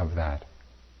futility of that.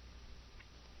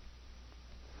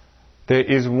 There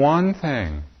is one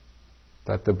thing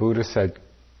that the Buddha said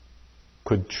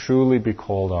could truly be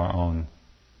called our own.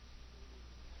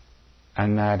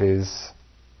 And that is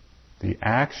the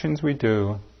actions we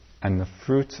do and the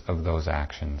fruits of those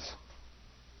actions.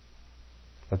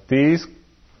 That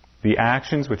the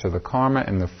actions, which are the karma,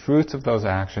 and the fruits of those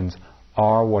actions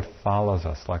are what follows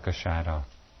us like a shadow.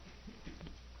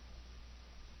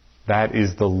 That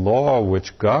is the law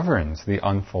which governs the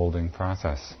unfolding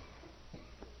process.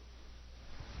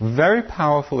 A very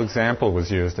powerful example was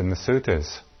used in the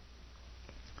suttas.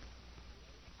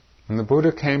 When the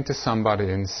Buddha came to somebody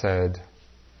and said,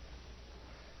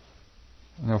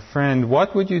 friend,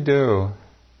 what would you do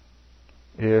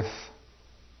if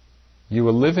you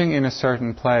were living in a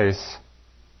certain place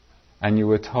and you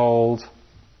were told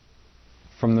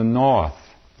from the north,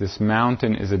 this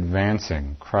mountain is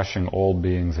advancing, crushing all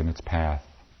beings in its path.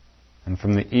 And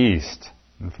from the east,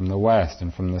 and from the west,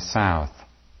 and from the south,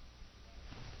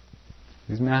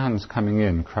 these mountains coming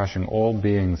in, crushing all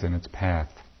beings in its path.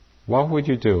 What would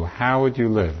you do? How would you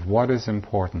live? What is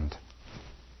important?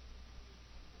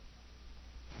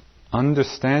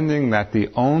 Understanding that the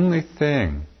only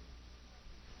thing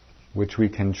which we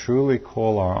can truly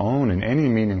call our own in any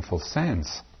meaningful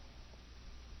sense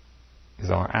is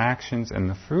our actions and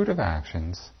the fruit of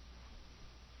actions.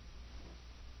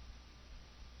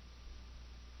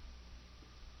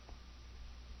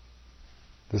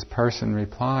 This person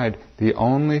replied, the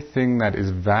only thing that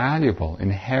is valuable,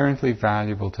 inherently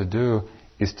valuable to do,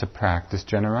 is to practice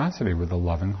generosity with a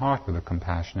loving heart, with a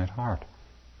compassionate heart.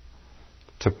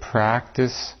 To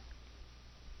practice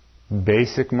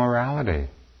basic morality.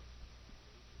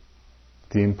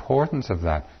 The importance of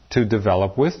that. To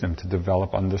develop wisdom, to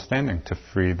develop understanding, to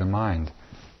free the mind.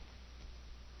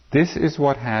 This is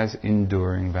what has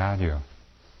enduring value.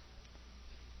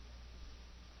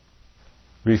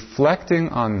 Reflecting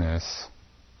on this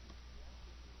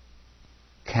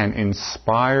can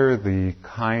inspire the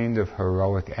kind of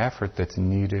heroic effort that's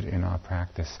needed in our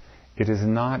practice. It is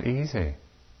not easy.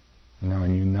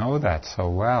 And you know that so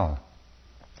well.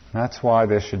 That's why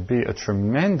there should be a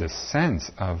tremendous sense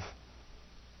of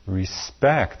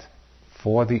respect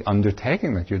for the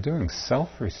undertaking that you're doing,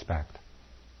 self-respect.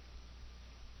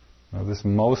 This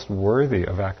most worthy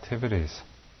of activities.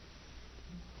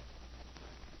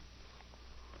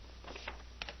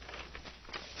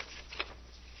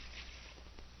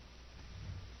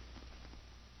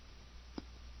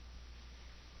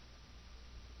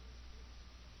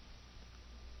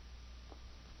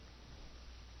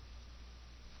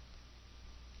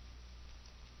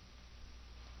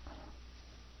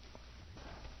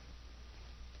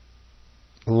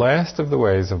 Last of the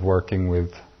ways of working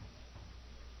with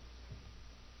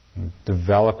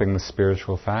developing the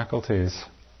spiritual faculties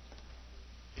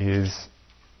is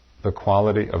the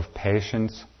quality of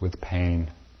patience with pain.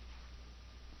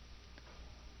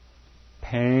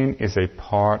 Pain is a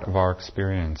part of our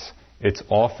experience. It's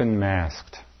often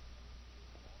masked.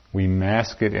 We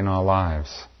mask it in our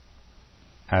lives.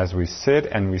 As we sit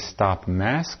and we stop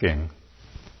masking,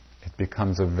 it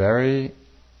becomes a very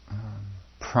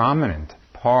prominent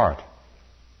part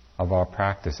of our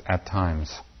practice at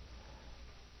times.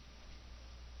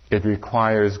 It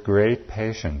requires great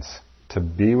patience to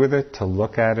be with it, to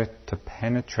look at it, to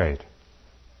penetrate.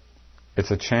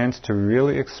 It's a chance to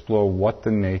really explore what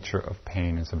the nature of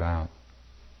pain is about.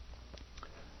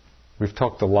 We've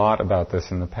talked a lot about this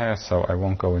in the past, so I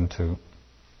won't go into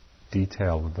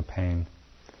detail with the pain.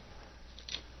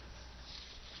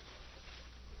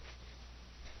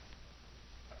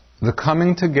 The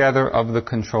coming together of the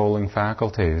controlling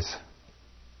faculties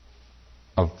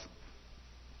of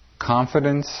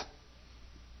confidence,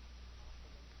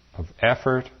 of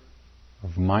effort,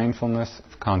 of mindfulness,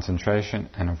 of concentration,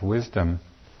 and of wisdom,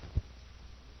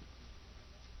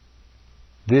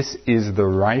 this is the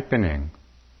ripening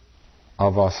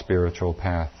of our spiritual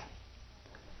path.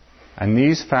 And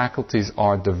these faculties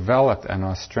are developed and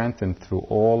are strengthened through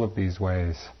all of these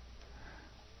ways.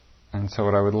 And so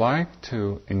what I would like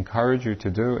to encourage you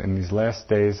to do in these last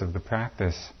days of the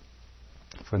practice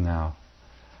for now,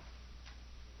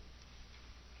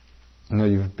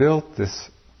 you've built this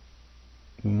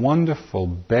wonderful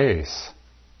base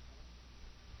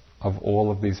of all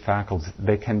of these faculties.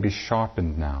 They can be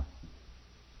sharpened now.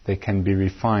 They can be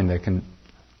refined. They can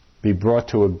be brought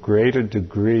to a greater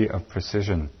degree of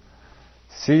precision.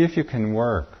 See if you can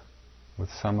work with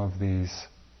some of these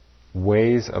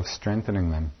ways of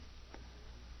strengthening them.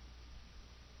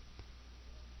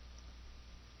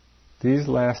 These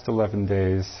last 11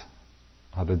 days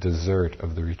are the dessert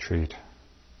of the retreat.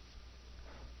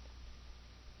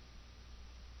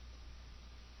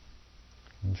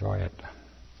 Enjoy it.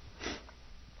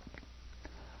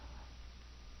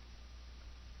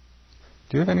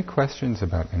 Do you have any questions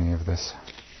about any of this?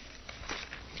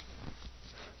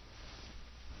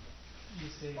 You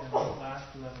say the last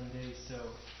 11 days, so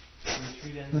the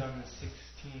retreat ends on the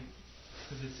 16th.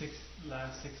 So the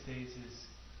last 6 days is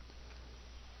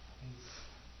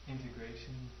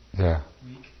integration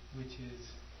week, which is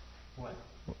what?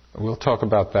 We'll talk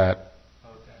about that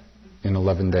in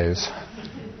 11 days.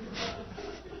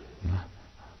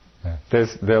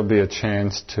 There'll be a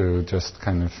chance to just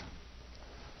kind of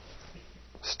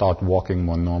start walking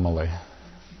more normally. I have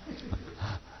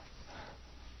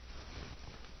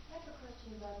a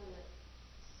question about the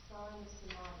signs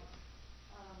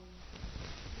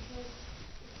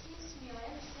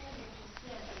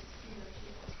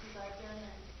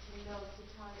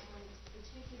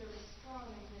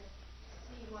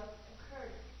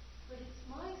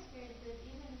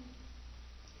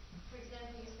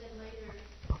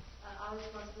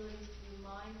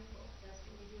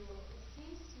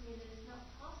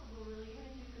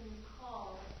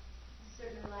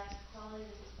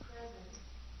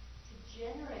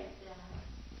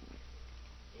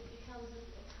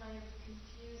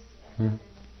and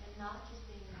not just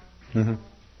being mindful.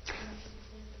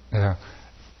 Yeah.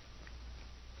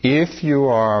 If you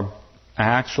are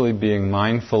actually being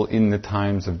mindful in the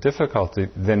times of difficulty,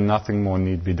 then nothing more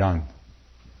need be done.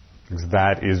 Because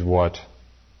that is what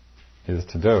is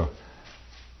to do.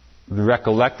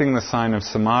 Recollecting the sign of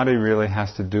samadhi really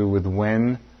has to do with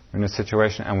when we're in a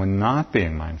situation and we're not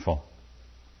being mindful.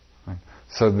 Right?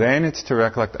 So then it's to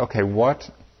recollect, okay,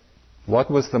 what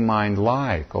was the mind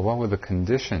like? Or what were the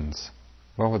conditions?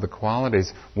 What were the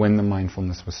qualities when the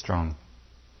mindfulness was strong?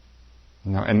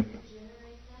 And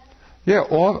yeah,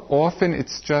 often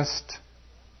it's just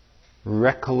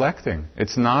recollecting.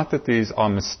 It's not that these are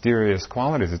mysterious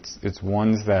qualities. It's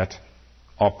ones that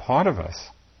are part of us.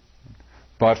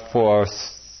 But for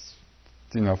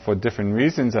different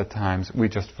reasons at times, we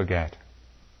just forget.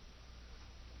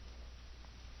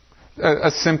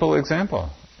 A simple example,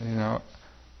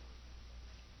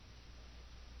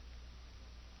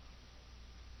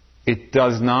 it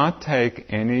does not take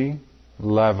any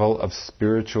level of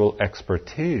spiritual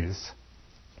expertise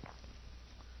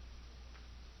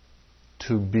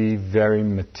to be very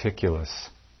meticulous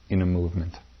in a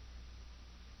movement.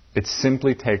 It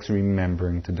simply takes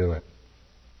remembering to do it.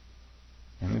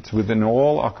 And it's within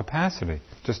all our capacity.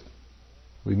 Just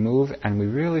we move and we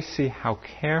really see how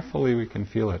carefully we can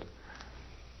feel it.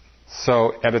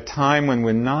 So at a time when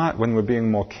we're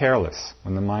being more careless,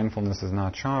 when the mindfulness is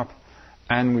not sharp,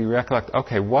 and we recollect,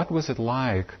 okay, what was it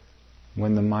like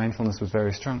when the mindfulness was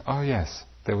very strong? Oh yes,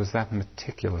 there was that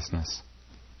meticulousness.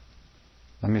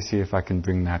 Let me see if I can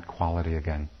bring that quality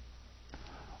again.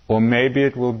 Or maybe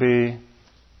it will be,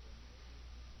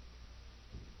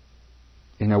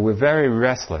 we're very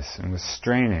restless and we're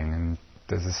straining and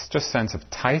there's this just sense of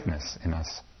tightness in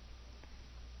us.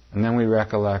 And then we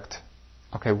recollect,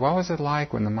 okay, what was it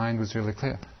like when the mind was really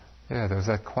clear? Yeah, there was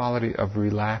that quality of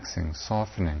relaxing,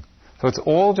 softening. So it's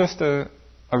all just a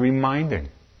reminding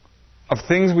of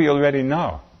things we already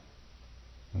know.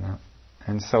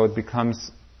 And so it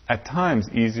becomes, at times,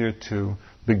 easier to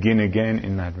begin again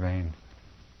in that vein.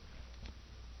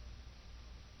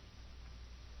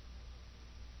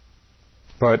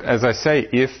 But as I say,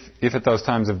 if at those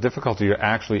times of difficulty you're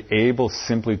actually able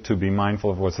simply to be mindful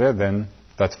of what's there, then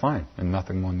that's fine, and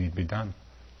nothing more need be done.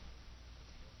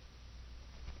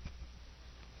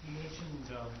 You mentioned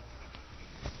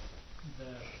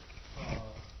that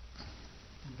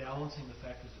balancing the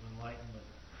factors of enlightenment,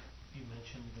 you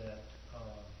mentioned that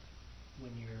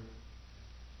when you're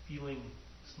feeling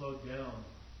slowed down,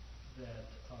 that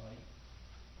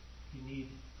you need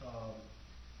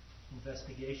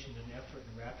investigation and effort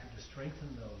and rapture to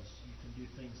strengthen those. You can do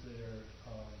things that are,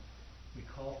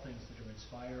 recall things that are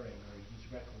inspiring, or use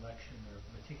recollection or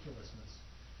meticulousness.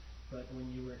 But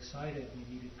when you were excited and you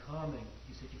needed calming,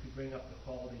 you said you could bring up the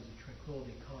qualities of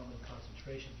tranquility, calm, and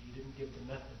concentration, but you didn't give the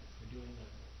method for doing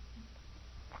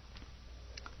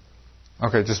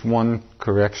that. Okay, just one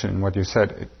correction in what you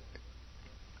said.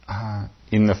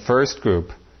 In the first group,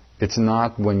 it's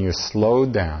not when you're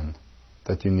slowed down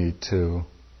that you need to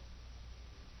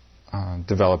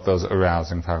develop those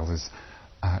arousing faculties.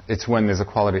 It's when there's a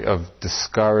quality of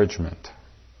discouragement,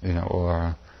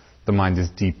 or the mind is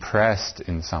depressed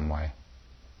in some way.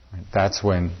 Right? That's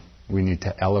when we need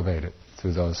to elevate it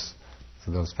through those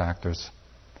factors.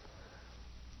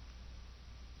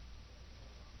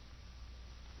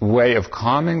 Way of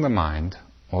calming the mind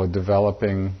or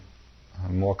developing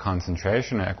more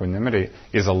concentration or equanimity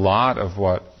is a lot of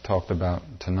what talked about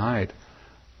tonight.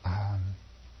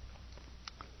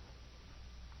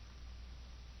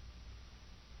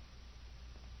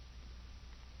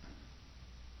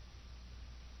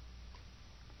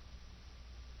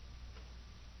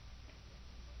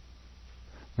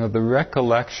 Now, the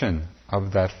recollection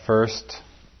of the first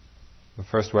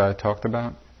way I talked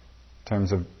about, in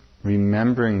terms of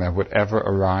remembering that whatever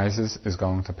arises is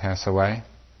going to pass away.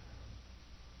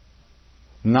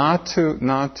 Not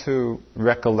to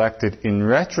recollect it in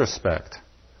retrospect,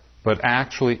 but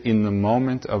actually in the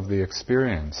moment of the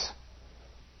experience.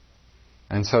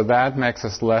 And so that makes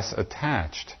us less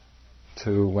attached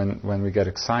to when we get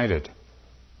excited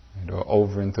or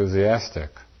over-enthusiastic.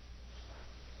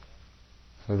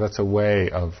 So that's a way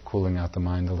of cooling out the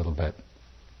mind a little bit.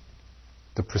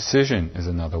 The precision is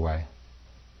another way.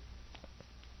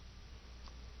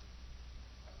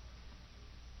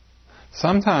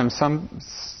 Sometimes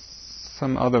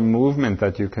some other movement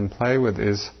that you can play with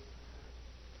is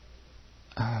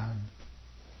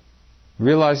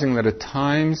realizing that at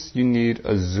times you need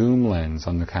a zoom lens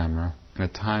on the camera and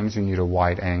at times you need a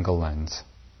wide angle lens.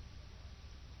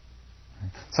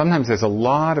 Sometimes there's a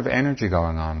lot of energy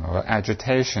going on, or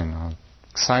agitation, or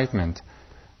excitement,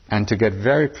 And to get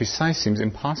very precise seems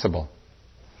impossible.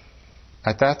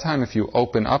 At that time, if you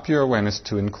open up your awareness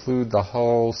to include the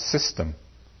whole system,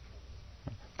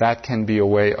 that can be a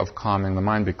way of calming the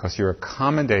mind because you're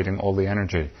accommodating all the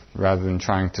energy rather than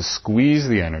trying to squeeze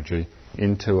the energy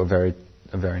into a very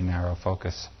narrow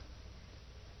focus.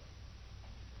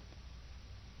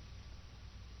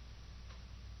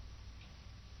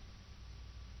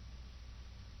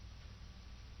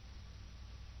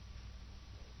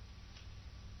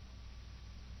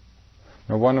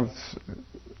 Now, one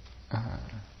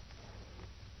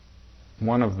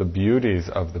of the beauties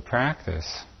of the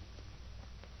practice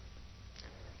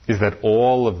is that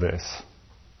all of this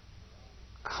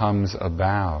comes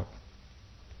about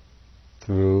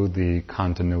through the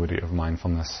continuity of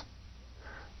mindfulness.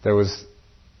 There was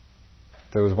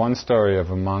one story of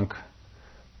a monk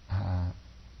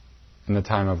in the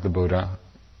time of the Buddha.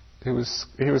 He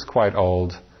was quite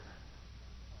old,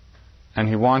 and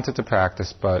he wanted to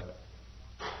practice, but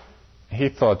he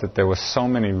thought that there were so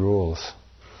many rules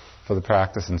for the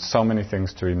practice and so many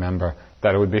things to remember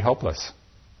that it would be hopeless.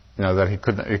 That he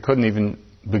couldn't even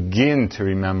begin to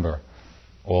remember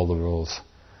all the rules.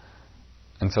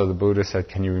 And so the Buddha said,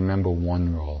 "Can you remember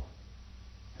one rule?"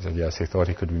 He said, yes, he thought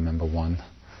he could remember one.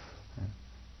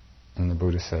 And the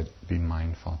Buddha said, "Be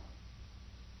mindful."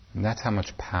 And that's how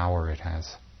much power it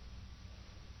has.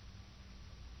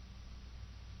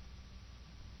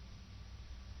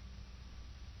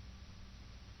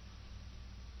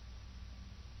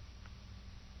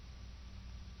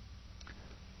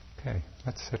 Okay,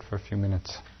 let's sit for a few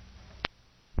minutes.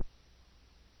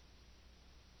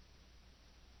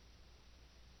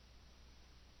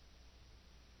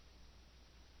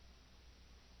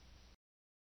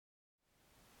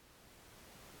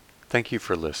 Thank you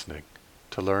for listening.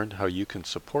 To learn how you can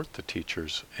support the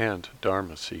teachers and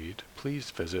Dharma Seed,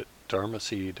 please visit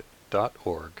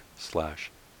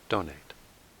dharmaseed.org/donate.